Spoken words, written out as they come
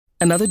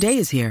Another day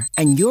is here,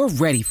 and you're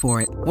ready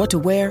for it. What to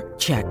wear?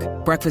 Check.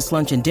 Breakfast,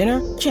 lunch, and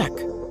dinner? Check.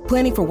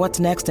 Planning for what's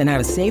next and how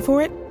to save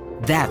for it?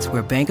 That's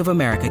where Bank of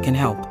America can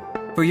help.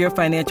 For your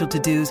financial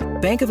to-dos,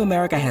 Bank of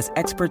America has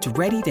experts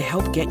ready to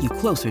help get you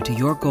closer to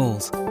your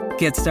goals.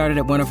 Get started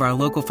at one of our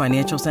local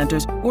financial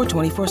centers or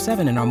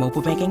 24/7 in our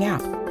mobile banking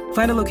app.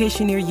 Find a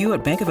location near you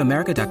at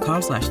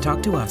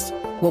bankofamerica.com/talktous.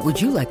 What would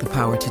you like the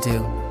power to do?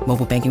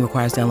 Mobile banking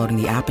requires downloading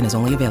the app and is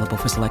only available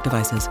for select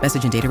devices.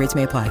 Message and data rates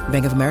may apply.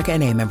 Bank of America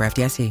N.A., member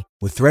FDIC.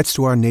 With threats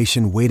to our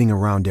nation waiting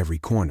around every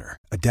corner,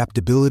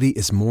 adaptability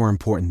is more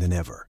important than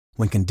ever.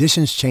 When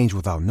conditions change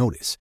without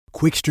notice,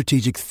 quick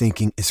strategic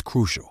thinking is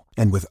crucial.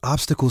 And with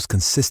obstacles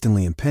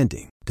consistently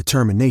impending,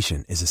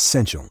 determination is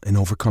essential in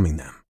overcoming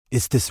them.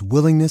 It's this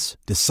willingness,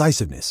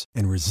 decisiveness,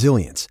 and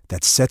resilience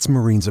that sets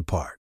Marines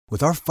apart.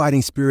 With our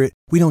fighting spirit,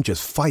 we don't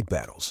just fight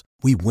battles,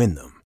 we win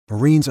them.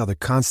 Marines are the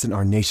constant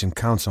our nation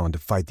counts on to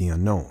fight the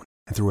unknown.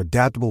 And through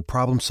adaptable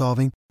problem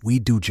solving, we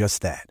do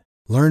just that.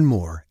 Learn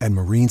more at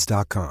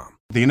marines.com.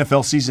 The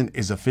NFL season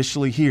is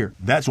officially here.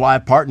 That's why I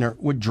partner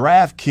with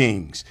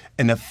DraftKings,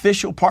 an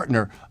official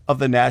partner of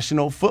the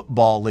National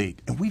Football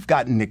League. And we've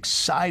got an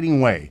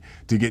exciting way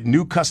to get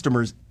new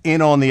customers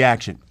in on the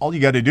action. All you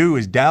got to do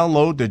is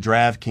download the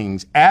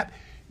DraftKings app,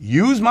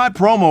 use my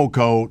promo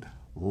code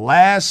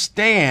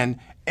LASTSTAND,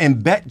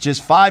 and bet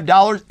just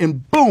 $5,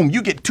 and boom,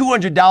 you get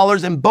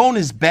 $200 in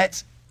bonus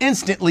bets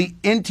instantly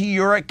into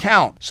your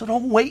account. So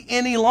don't wait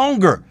any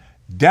longer.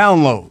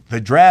 Download the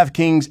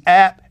DraftKings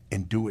app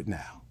and do it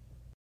now.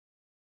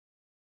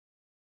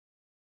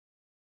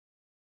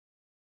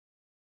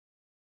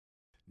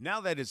 Now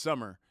that it's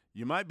summer,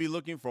 you might be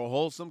looking for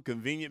wholesome,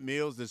 convenient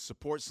meals that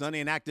support sunny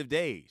and active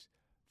days.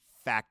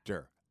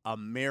 Factor,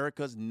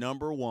 America's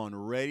 #1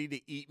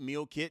 ready-to-eat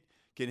meal kit,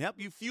 can help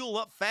you fuel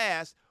up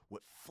fast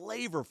with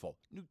flavorful,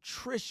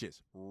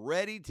 nutritious,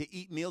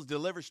 ready-to-eat meals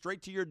delivered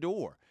straight to your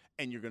door.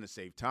 And you're going to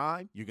save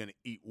time, you're going to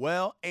eat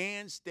well,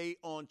 and stay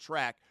on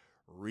track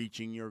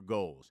reaching your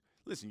goals.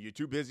 Listen, you're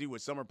too busy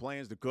with summer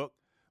plans to cook,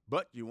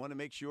 but you want to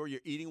make sure you're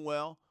eating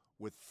well.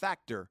 With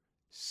Factor,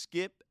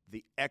 skip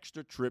the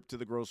extra trip to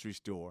the grocery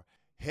store.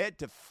 Head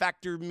to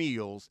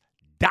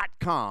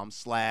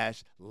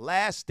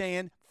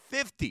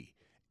factormeals.com/laststand50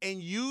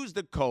 and use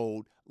the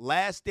code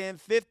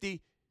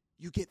LASTSTAND50.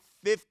 You get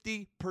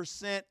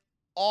 50%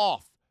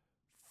 off.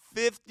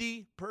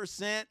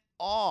 50%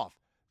 off.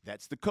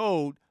 That's the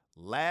code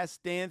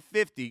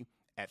LASTSTAND50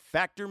 at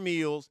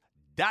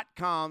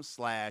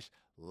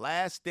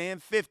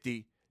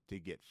factormeals.com/laststand50 to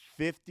get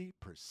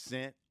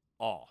 50%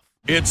 off.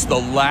 It's The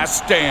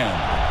Last Stand.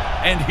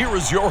 And here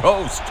is your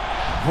host,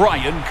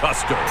 Brian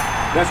Custer.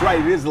 That's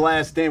right. It is The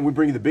Last Stand. We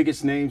bring you the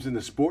biggest names in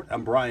the sport.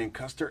 I'm Brian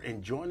Custer,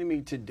 and joining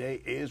me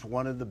today is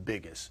one of the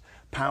biggest,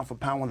 pound for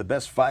pound, one of the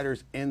best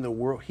fighters in the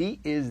world. He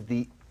is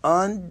the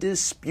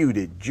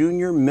undisputed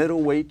junior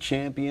middleweight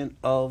champion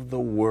of the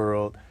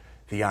world,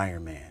 the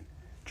Iron Man,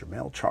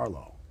 Jermell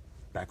Charlo.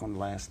 Back on The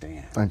Last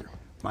Stand. Thank you.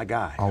 My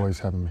guy. Always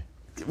having me.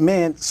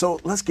 Man, so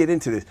let's get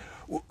into this.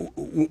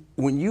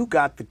 When you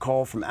got the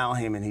call from Al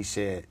Haymon, he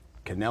said,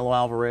 Canelo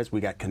Alvarez,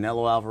 we got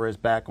Canelo Alvarez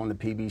back on the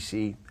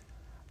PBC.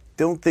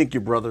 Don't think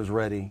your brother's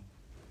ready.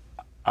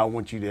 I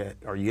want you to,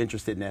 are you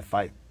interested in that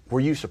fight? Were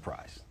you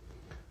surprised?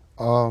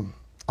 I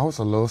was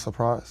a little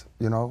surprised.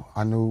 You know,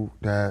 I knew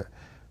that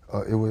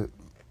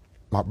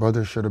my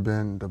brother should have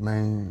been the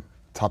main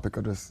topic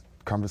of this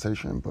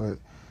conversation, but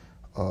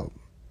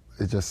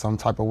it's just some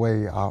type of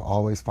way I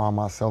always found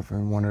myself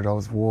in one of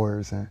those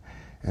wars, and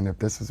if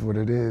this is what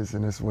it is,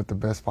 and it's with the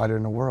best fighter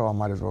in the world, I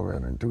might as well go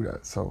ahead and do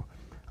that. So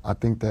I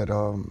think that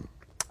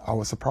I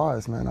was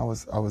surprised, man. I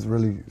was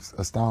really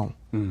astounded.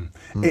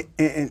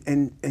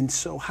 And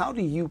so how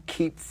do you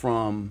keep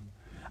from,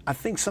 I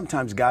think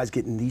sometimes guys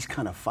get in these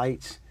kind of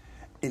fights,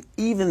 and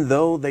even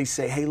though they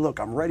say, hey, look,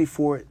 I'm ready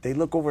for it, they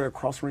look over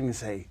across the ring and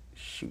say,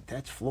 shoot,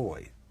 that's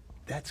Floyd,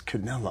 that's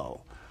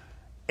Canelo.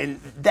 And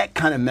that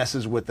kind of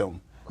messes with them.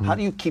 How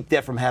do you keep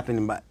that from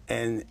happening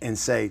and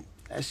say,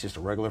 that's just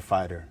a regular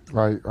fighter?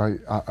 Right.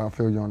 I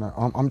feel you on that.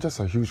 I'm just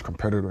a huge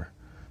competitor.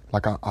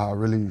 Like, I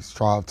really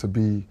strive to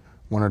be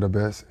one of the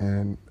best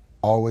and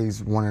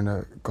always wanting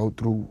to go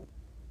through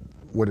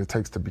what it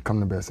takes to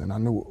become the best. And I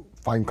knew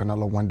fighting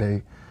Canelo one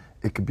day,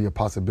 it could be a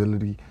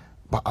possibility.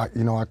 But I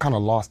kind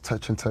of lost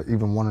touch into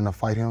even wanting to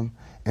fight him.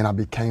 And I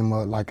became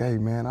like, hey,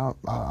 man,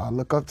 I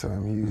look up to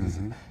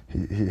him.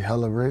 He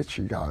hella rich.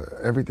 He got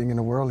everything in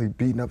the world. He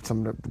beaten up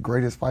some of the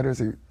greatest fighters,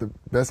 the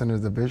best in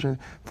his division,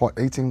 fought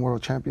 18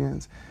 world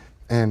champions.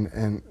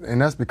 And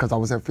that's because I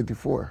was at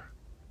 54.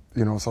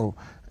 You know, so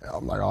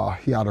I'm like, oh,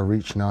 he out of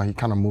reach now. He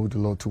kind of moved a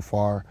little too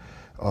far.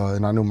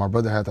 And I knew my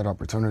brother had that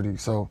opportunity.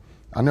 So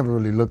I never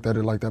really looked at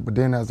it like that. But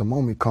then as the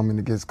moment comes and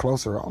it gets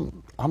closer,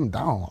 I'm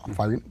down. I'll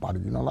fight anybody.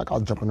 You know, like I'll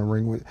jump in the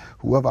ring with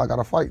whoever I got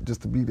to fight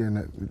just to be there.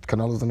 And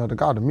Canelo's another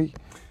guy to me.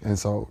 And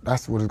so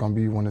that's what it's going to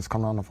be when it's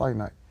coming on the fight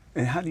night.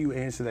 And how do you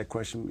answer that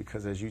question?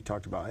 Because as you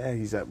talked about,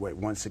 he's at,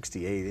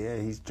 168. Yeah,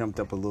 he's jumped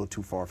up a little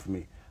too far for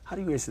me. How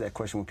do you answer that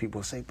question when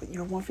people say, but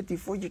you're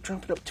 154, you're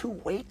jumping up 2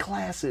 weight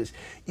classes.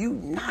 You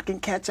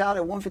knocking cats out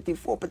at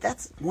 154, but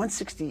that's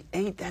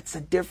 168, that's a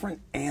different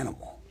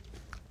animal.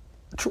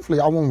 Truthfully,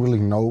 I won't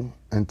really know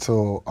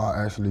until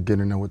I actually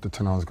get in there with the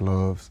 10-ounce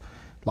gloves.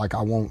 Like,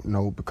 I won't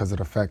know because of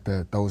the fact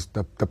that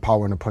the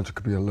power and the punch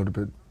could be a little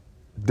bit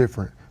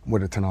different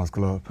with a 10-ounce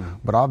glove. Mm-hmm.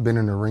 But I've been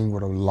in the ring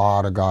with a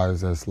lot of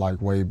guys that's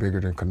like way bigger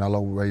than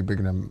Canelo, way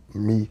bigger than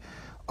me.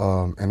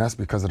 And that's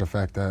because of the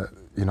fact that,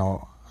 you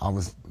know, I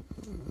was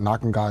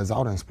knocking guys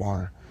out in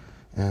sparring.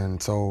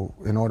 And so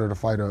in order to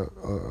fight a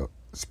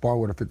spar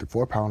with a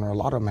 54-pounder, a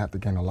lot of them have to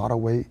gain a lot of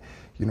weight.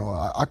 You know,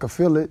 I could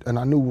feel it, and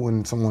I knew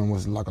when someone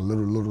was like a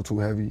little too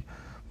heavy,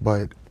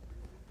 but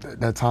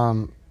that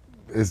time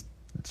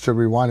should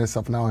rewind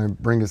itself now and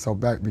bring itself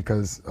back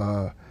because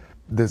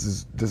this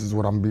is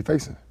what I'm gonna be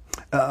facing.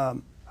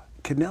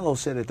 Canelo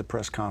said at the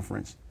press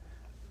conference,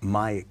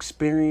 my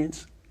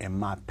experience and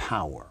my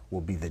power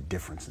will be the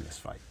difference in this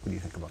fight. What do you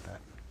think about that?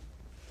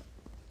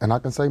 And I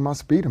can say my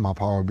speed and my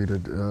power will be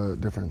the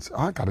difference.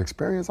 I got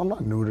experience. I'm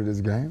not new to this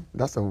game.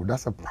 That's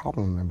a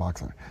problem in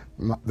boxing.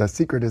 The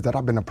secret is that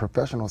I've been a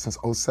professional since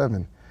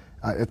 07.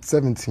 At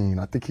 17,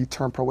 I think he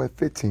turned pro at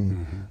 15.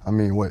 Mm-hmm. I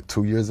mean, what,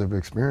 2 years of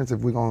experience?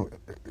 If we're going to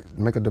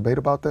make a debate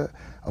about that,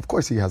 of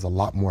course he has a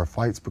lot more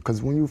fights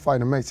because when you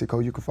fight in Mexico,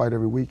 you can fight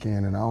every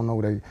weekend. And I don't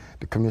know the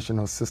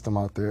commissioner system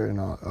out there,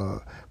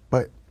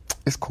 but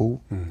it's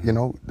cool, mm-hmm. You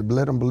know,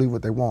 let them believe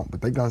what they want, but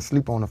they gonna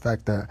sleep on the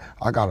fact that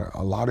I got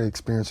a lot of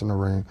experience in the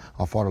ring.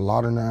 I fought a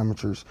lot in the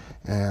amateurs,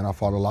 and I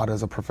fought a lot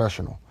as a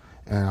professional,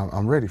 and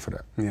I'm ready for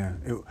that. Yeah.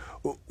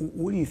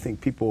 What do you think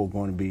people are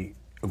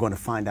going to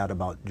find out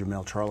about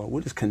Jermell Charlo?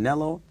 What is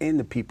Canelo and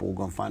the people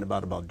going to find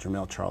out about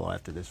Jermell Charlo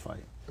after this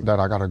fight?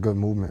 That I got a good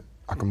movement.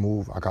 I can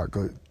move. I got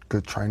good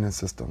training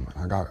system.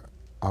 I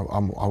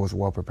was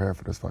well prepared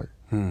for this fight.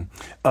 You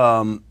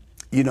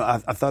know,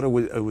 I thought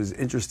it was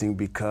interesting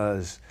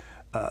because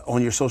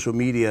on your social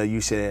media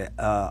you said,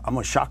 I'm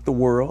going to shock the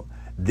world,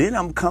 then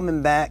I'm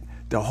coming back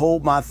to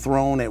hold my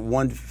throne at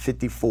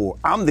 154.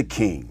 I'm the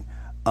king.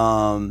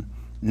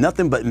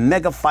 Nothing but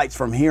mega fights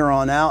from here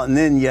on out, and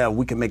then, yeah,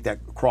 we can make that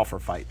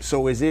Crawford fight.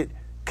 So is it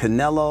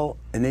Canelo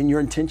and then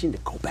your intention to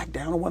go back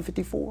down to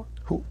 154?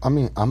 I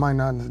mean, I might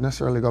not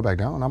necessarily go back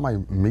down. I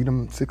might meet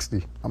him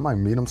 60. I might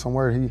meet him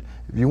somewhere. If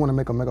you want to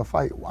make a mega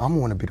fight, I'm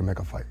going to be the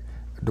mega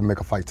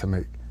fight to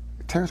make.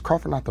 Terence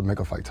Crawford not the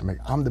mega fight to make.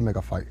 I'm the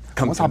mega fight.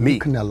 Once I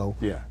beat Canelo,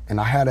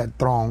 and I had that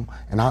throne,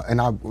 and I'm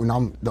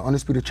the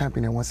undisputed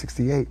champion at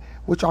 168.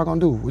 What y'all gonna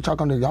do? Y'all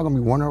gonna be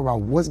wondering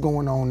about what's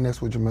going on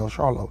next with Jermell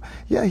Charlo.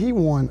 Yeah, he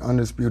won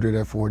undisputed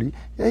at 40.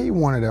 Yeah, he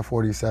won it at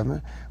 47.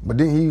 But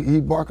then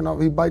he barking up,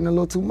 he biting a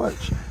little too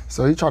much.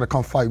 So he tried to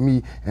come fight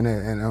me,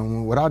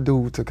 and what I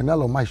do to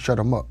Canelo might shut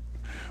him up.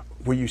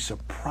 Were you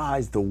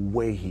surprised the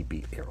way he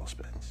beat Errol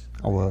Spence?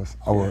 I was.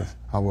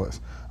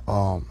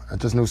 I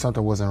just knew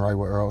something wasn't right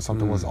with Earl,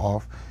 something was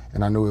off,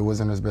 and I knew it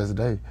wasn't his best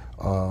day.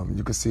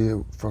 You could see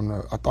it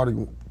I thought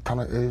he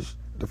kind of edged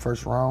the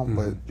first round,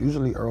 but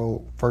usually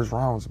Earl first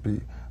rounds be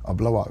a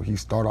blowout. He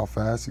start off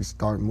fast, he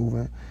start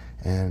moving,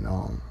 and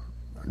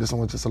this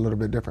one was just a little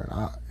bit different.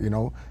 I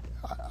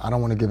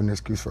don't want to give an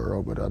excuse for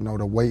Earl, but I know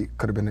the weight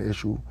could have been the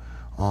issue,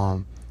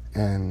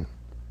 and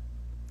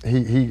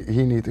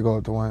he need to go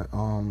up to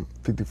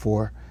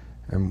 154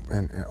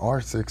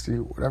 or 60,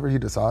 whatever he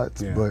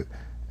decides, but.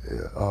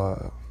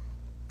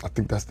 I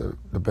think that's the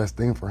best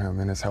thing for him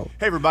and his health.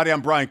 Hey, everybody,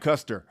 I'm Brian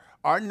Custer.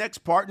 Our next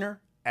partner,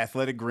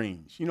 Athletic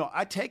Greens. You know,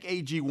 I take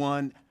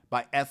AG1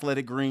 by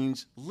Athletic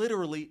Greens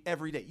literally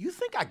every day. You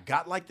think I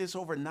got like this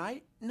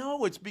overnight?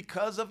 No, it's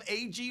because of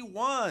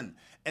AG1.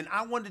 And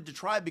I wanted to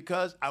try it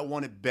because I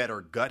wanted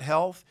better gut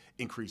health,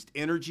 increased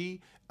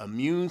energy,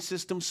 immune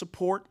system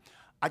support.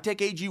 I take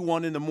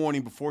AG1 in the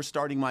morning before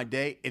starting my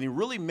day, and it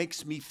really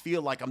makes me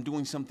feel like I'm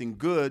doing something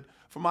good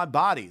for my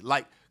body,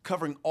 like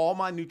covering all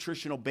my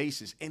nutritional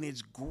bases, and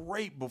it's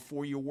great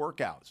before your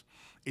workouts.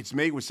 It's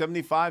made with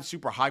 75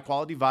 super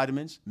high-quality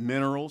vitamins,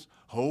 minerals,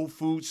 whole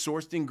food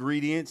sourced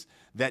ingredients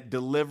that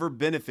deliver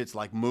benefits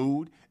like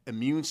mood,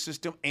 immune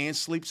system, and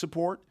sleep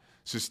support,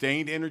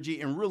 sustained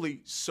energy, and really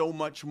so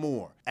much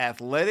more.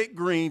 Athletic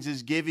Greens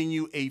is giving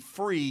you a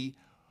free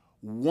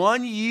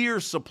 1-year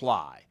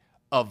supply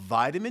of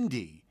vitamin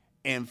D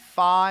and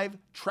 5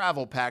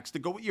 travel packs to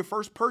go with your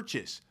first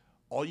purchase.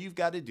 All you've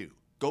got to do,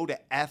 go to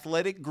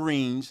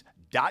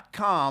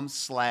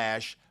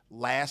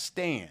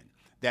athleticgreens.com/laststand.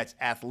 That's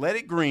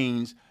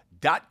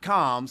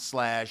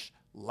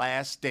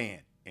athleticgreens.com/laststand.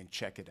 And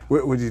check it out.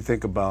 What do you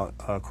think about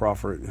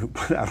Crawford, who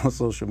put out on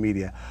social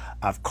media,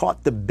 I've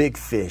caught the big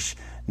fish,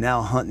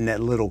 now hunting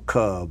that little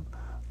cub,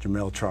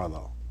 Jermell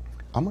Charlo?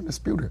 I'm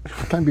undisputed.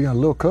 I can't be a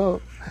little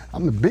cub.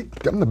 I'm the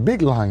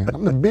big lion.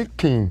 I'm the big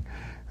king.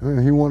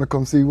 He want to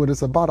come see what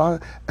it's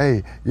about.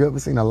 Hey, you ever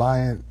seen a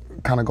lion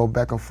kind of go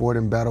back and forth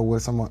in battle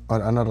with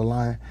another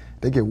lion?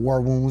 They get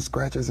war wounds,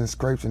 scratches, and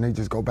scrapes, and they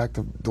just go back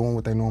to doing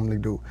what they normally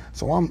do.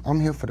 So I'm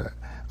here for that.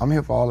 I'm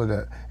here for all of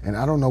that. And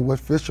I don't know what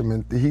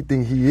fisherman he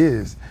think he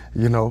is.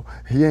 You know,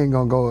 he ain't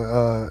gonna go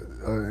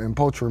and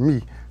poach for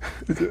me.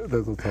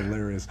 That's what's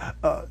hilarious.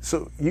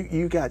 So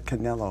you got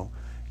Canelo.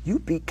 You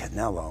beat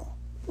Canelo.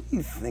 What do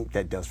you think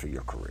that does for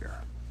your career?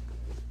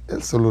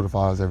 It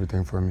solidifies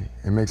everything for me.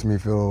 It makes me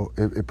feel,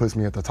 it puts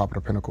me at the top of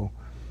the pinnacle.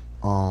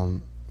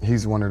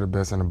 He's one of the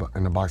best in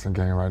the boxing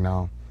game right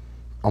now,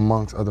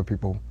 amongst other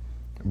people.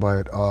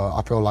 But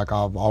I feel like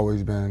I've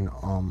always been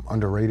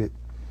underrated.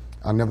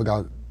 I never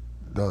got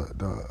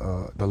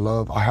the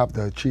love. I have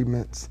the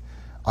achievements.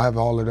 I have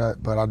all of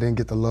that, but I didn't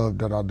get the love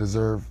that I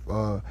deserve.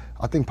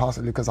 I think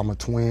possibly because I'm a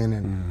twin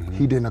and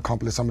he didn't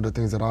accomplish some of the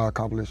things that I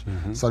accomplished.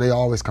 So they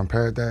always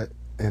compared that,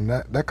 and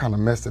that kind of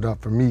messed it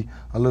up for me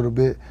a little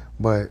bit.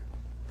 But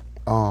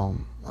I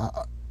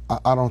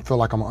don't feel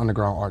like I'm an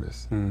underground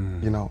artist.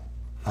 You know,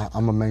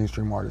 I'm a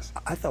mainstream artist.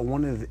 I thought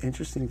one of the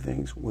interesting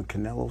things when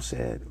Canelo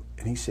said,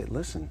 and he said,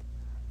 listen,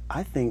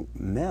 I think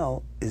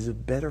Mel is a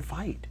better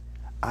fight.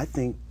 I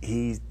think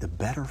he's the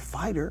better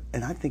fighter,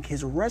 and I think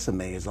his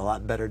resume is a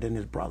lot better than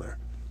his brother.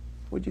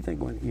 What do you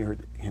think when you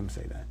heard him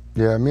say that?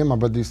 Yeah, me and my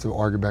brother used to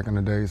argue back in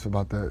the days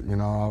about that. You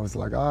know, I was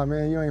like, oh,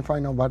 man, you ain't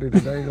fighting nobody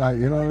today. Like,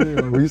 you know what I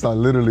mean? We used to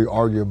literally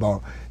argue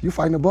about, you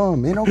fighting a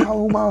bum. Ain't no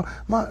call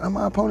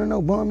my opponent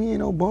no bum. He ain't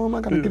no bum.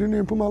 I got to get in there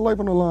and put my life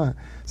on the line.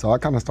 So I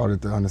kind of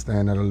started to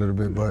understand that a little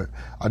bit, but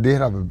I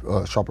did have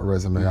a sharper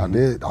resume. I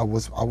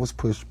was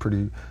pushed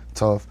pretty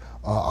tough.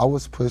 I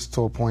was pushed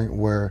to a point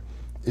where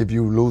if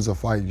you lose a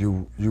fight,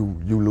 you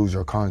lose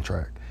your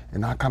contract.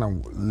 And I kind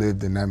of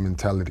lived in that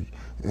mentality.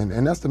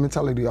 And that's the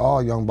mentality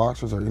all young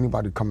boxers or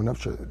anybody coming up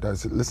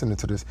that's listening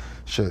to this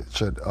should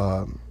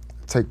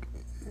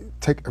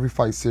take every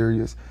fight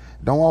serious.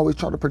 Don't always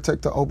try to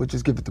protect the O, but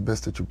just give it the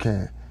best that you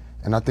can.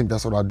 And I think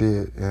that's what I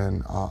did,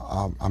 and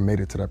I made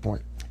it to that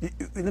point.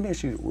 Let me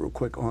ask you real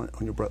quick on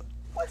your brother.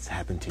 What's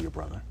happened to your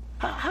brother?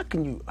 How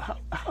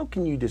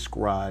can you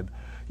describe,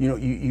 you know,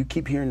 you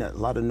keep hearing a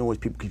lot of noise,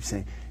 people keep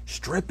saying,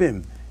 strip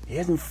him. He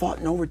hasn't fought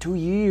in over 2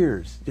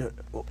 years.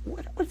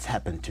 What's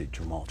happened to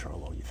Jermell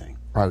Charlo, you think?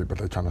 Right, but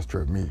they're trying to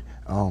strip me.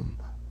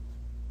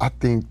 I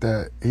think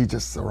that he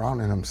just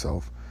surrounding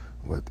himself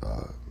with,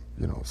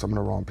 you know, some of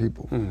the wrong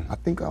people. I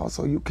think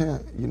also you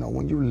can't, you know,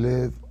 when you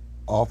live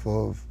off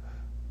of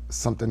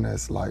something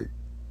that's like,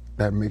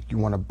 that make you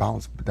want to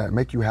bounce, that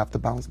make you have to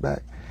bounce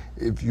back.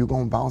 If you're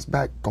going to bounce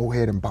back, go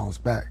ahead and bounce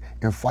back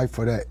and fight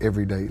for that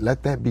every day.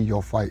 Let that be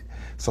your fight.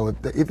 So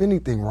if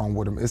anything wrong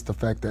with him, it's the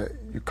fact that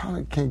you kind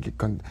of can't get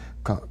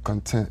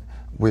content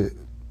with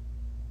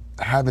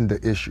having the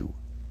issue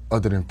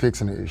other than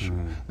fixing the issue.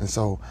 And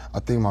so I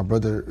think my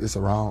brother is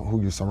around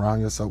who you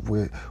surround yourself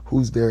with,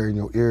 who's there in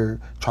your ear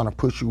trying to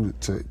push you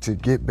to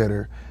get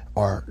better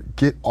or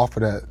get off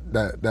of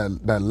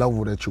that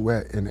level that you're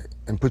at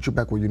and put you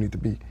back where you need to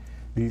be.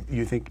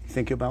 You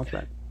think you'll bounce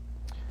back?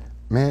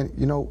 Man,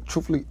 you know,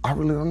 truthfully, I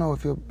really don't know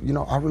if he'll, you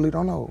know, I really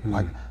don't know.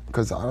 Like,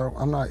 because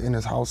I'm not in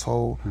his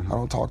household. I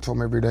don't talk to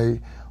him every day.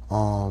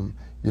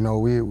 You know,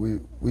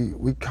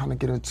 we kind of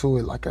get into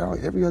it like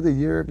every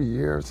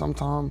year.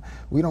 Sometimes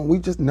we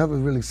just never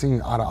really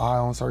seen eye to eye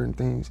on certain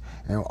things.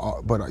 And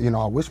but you know,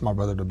 I wish my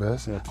brother the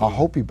best. Yeah, I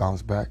hope he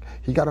bounced back.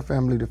 He got a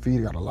family to feed. He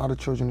got a lot of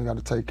children he got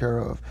to take care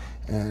of,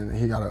 and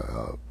he got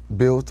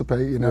bills to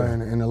pay, you know,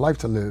 and a life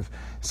to live.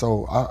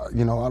 So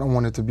you know, I don't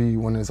want it to be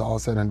when it's all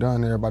said and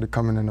done, everybody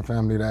coming in the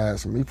family to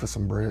ask me for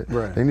some bread.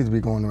 Right. They need to be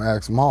going to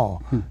ask them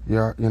all.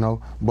 Yeah, you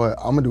know. But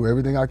I'm gonna do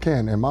everything I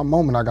can. In my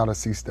moment, I gotta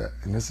cease that,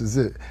 and this is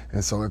it.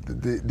 And so if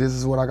this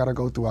is what I gotta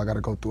go through, I gotta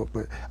go through it.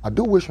 But I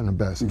do wish him the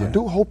best. Yeah. I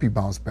do hope he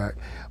bounced back.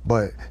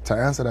 But to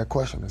answer that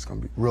question, it's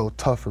gonna be real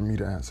tough for me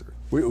to answer.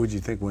 What would you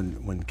think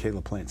when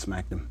Caleb Plant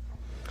smacked him?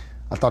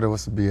 I thought it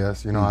was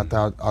BS. You know, I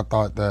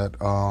thought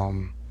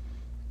that.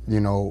 You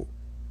know,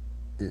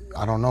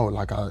 I don't know.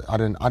 Like I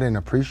didn't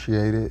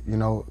appreciate it. You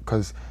know,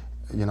 because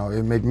you know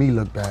it make me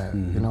look bad.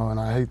 You know, and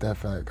I hate that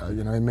fact.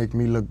 You know, it make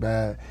me look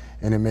bad,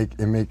 and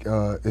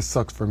it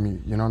sucks for me.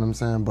 You know what I'm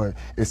saying? But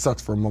it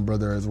sucks for my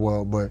brother as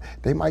well. But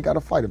they might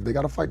gotta fight. If they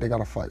gotta fight, they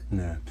gotta fight.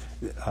 Yeah.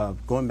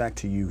 Going back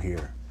to you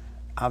here,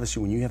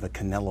 obviously when you have a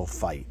Canelo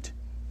fight,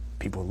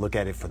 people look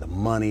at it for the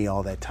money,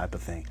 all that type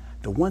of thing.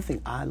 The one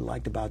thing I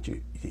liked about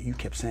you, you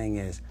kept saying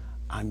is,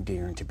 I'm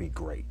daring to be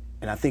great.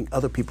 And I think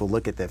other people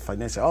look at that fight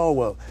and they say, oh,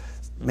 well,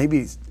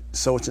 maybe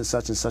such and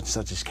such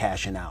is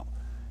cashing out.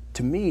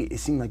 To me, it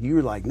seemed like you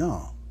were like,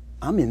 no,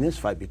 I'm in this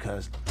fight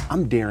because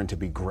I'm daring to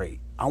be great.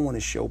 I want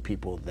to show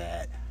people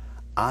that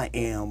I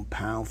am,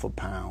 pound for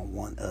pound,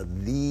 one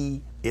of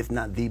the, if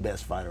not the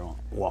best fighter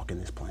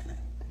walking this planet.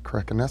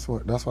 Correct, and that's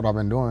what I've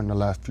been doing the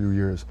last few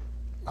years.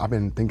 I've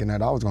been thinking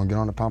that I was going to get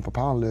on the pound for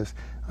pound list.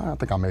 I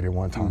think I made it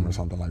one time or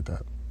something like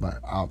that. But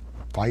I'm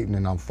fighting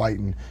and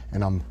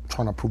I'm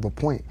trying to prove a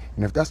point.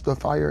 And if that's the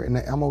fire and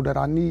the ammo that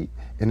I need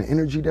and the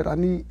energy that I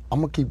need, I'm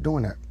going to keep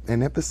doing that.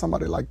 And if it's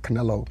somebody like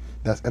Canelo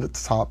that's at the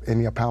top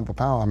in the pound for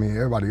pound, I mean,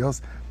 everybody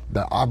else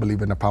that I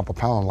believe in the pound for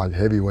pound, like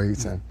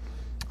heavyweights, and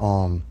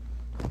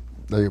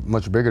they're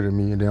much bigger than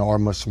me and they are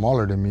much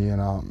smaller than me.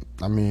 And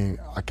I mean,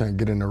 I can't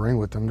get in the ring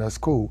with them. That's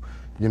cool,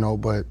 you know,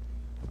 but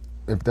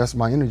if that's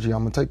my energy,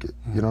 I'm gonna take it.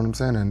 You know what I'm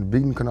saying? And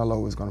beating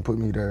Canelo is gonna put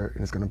me there,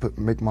 and it's gonna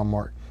make my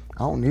mark.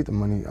 I don't need the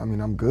money. I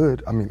mean, I'm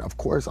good. I mean, of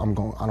course, I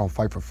don't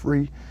fight for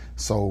free.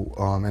 So,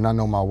 and I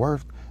know my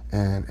worth.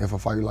 And if a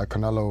fight like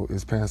Canelo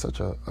is paying such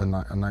a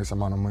nice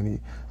amount of money,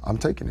 I'm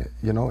taking it,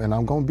 you know, and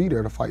I'm going to be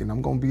there to fight, and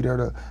I'm going to be there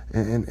to,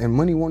 and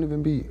money won't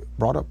even be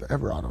brought up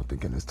ever, I don't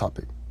think, in this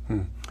topic.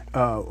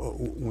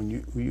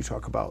 When you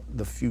talk about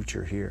the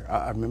future here,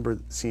 I remember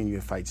seeing you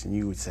at fights, and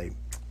you would say,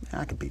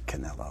 I could beat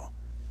Canelo.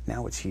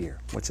 Now it's here.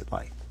 What's it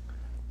like?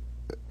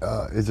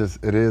 It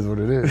is what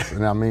it is,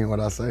 and I mean what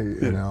I say.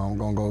 You know, I'm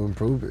gonna go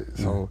improve it.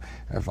 So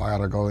if I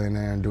gotta go in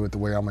there and do it the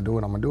way I'm gonna do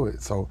it, I'm gonna do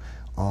it. So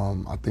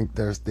I think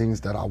there's things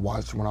that I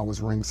watched when I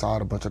was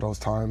ringside a bunch of those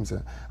times,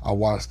 and I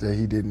watched that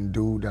he didn't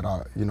do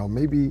that.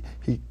 Maybe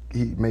he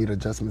made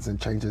adjustments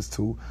and changes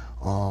too.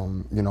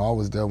 You know, I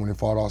was there when he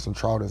fought Austin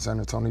Trout in San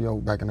Antonio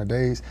back in the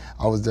days.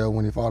 I was there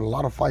when he fought a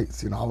lot of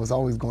fights. You know, I was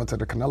always going to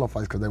the Canelo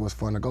fights because they was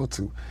fun to go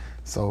to.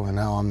 So and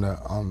now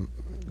I'm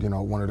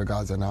one of the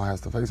guys that now has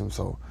to face him.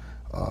 So.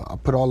 I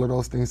put all of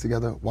those things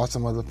together, watch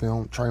some other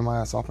film, train my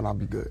ass off, and I'll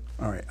be good.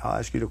 All right, I'll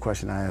ask you the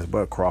question I asked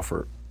Bud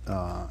Crawford.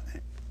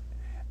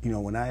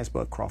 When I asked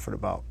Bud Crawford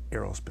about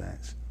Errol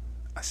Spence,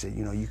 I said,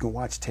 you can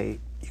watch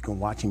tape, you can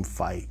watch him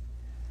fight,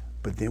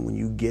 but then when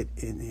you get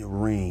in the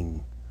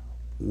ring,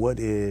 what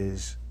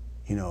is,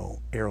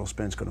 Errol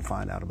Spence going to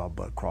find out about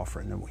Bud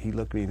Crawford? And then he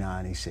looked me in the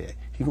eye and he said,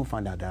 he's going to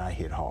find out that I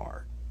hit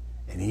hard,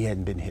 and he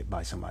hadn't been hit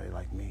by somebody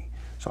like me.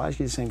 So I ask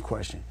you the same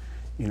question.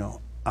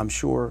 I'm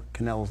sure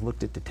Canelo's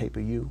looked at the tape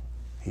of you.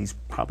 He's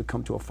probably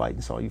come to a fight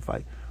and saw you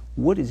fight.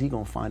 What is he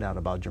going to find out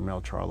about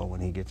Jermell Charlo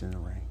when he gets in the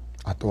ring?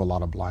 I throw a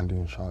lot of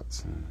blinding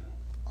shots.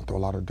 I throw a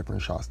lot of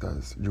different shots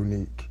that's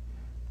unique.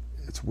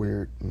 It's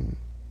weird and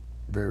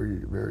very,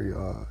 very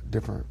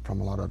different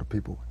from a lot of other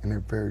people, and they're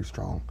very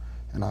strong.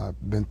 And I've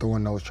been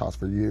throwing those shots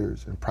for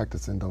years and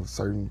practicing those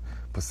certain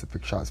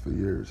specific shots for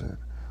years. And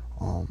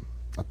I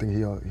think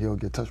he'll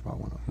get touched by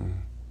one of them.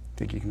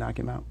 Think you can knock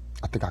him out?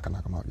 I think I can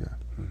knock him out, yeah.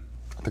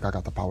 I think I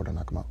got the power to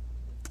knock him out.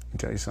 I'll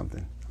tell you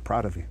something. I'm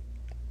proud of you.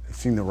 I've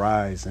seen the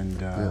rise, and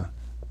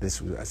this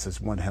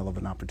is one hell of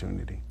an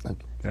opportunity.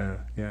 Thank you.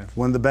 Yeah,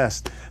 one of the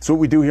best. So what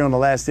we do here on The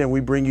Last Stand, we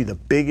bring you the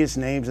biggest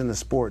names in the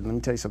sport. And let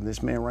me tell you something.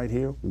 This man right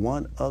here,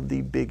 one of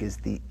the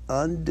biggest, the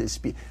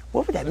undisputed.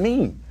 What would that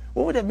mean?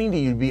 What would that mean to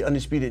you to be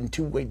undisputed in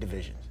 2 weight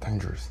divisions?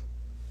 Dangerous.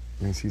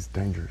 It means he's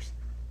dangerous.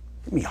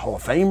 You mean Hall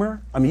of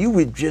Famer? I mean, you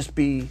would just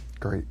be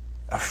great.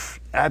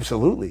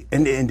 Absolutely.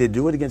 And to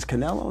do it against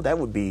Canelo, that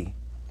would be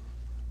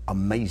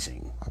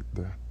amazing.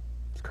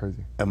 It's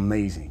crazy.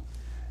 Amazing.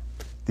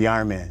 The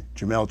Iron Man,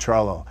 Jermell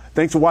Charlo.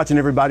 Thanks for watching,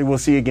 everybody. We'll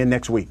see you again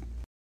next week.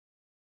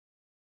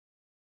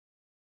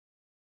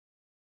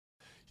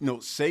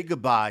 Say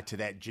goodbye to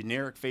that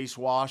generic face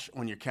wash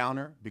on your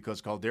counter,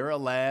 because Caldera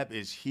Lab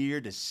is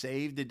here to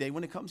save the day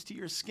when it comes to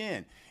your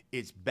skin.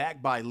 It's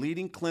backed by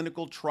leading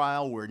clinical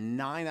trial where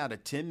 9 out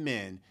of 10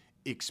 men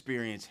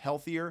experience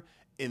healthier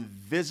and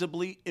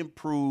visibly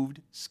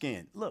improved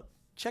skin. Look,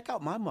 check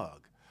out my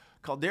mug.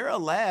 Caldera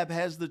Lab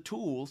has the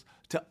tools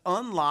to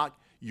unlock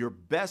your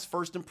best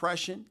first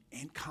impression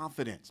and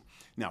confidence.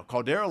 Now,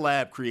 Caldera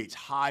Lab creates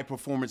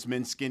high-performance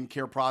men's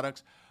skincare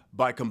products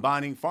by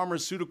combining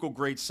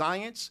pharmaceutical-grade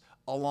science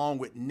along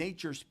with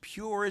nature's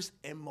purest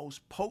and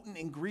most potent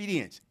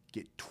ingredients.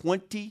 Get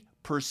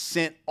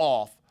 20%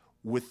 off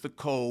with the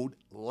code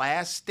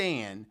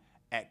LASTSTAND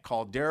at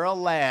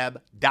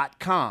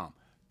calderalab.com.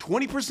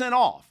 20%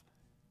 off.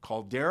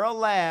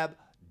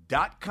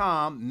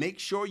 calderalab.com. Make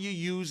sure you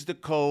use the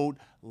code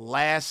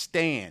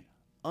LASTSTAND.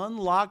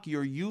 Unlock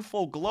your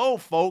youthful glow,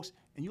 folks,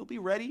 and you'll be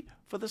ready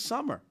for the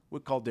summer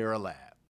with Caldera Lab.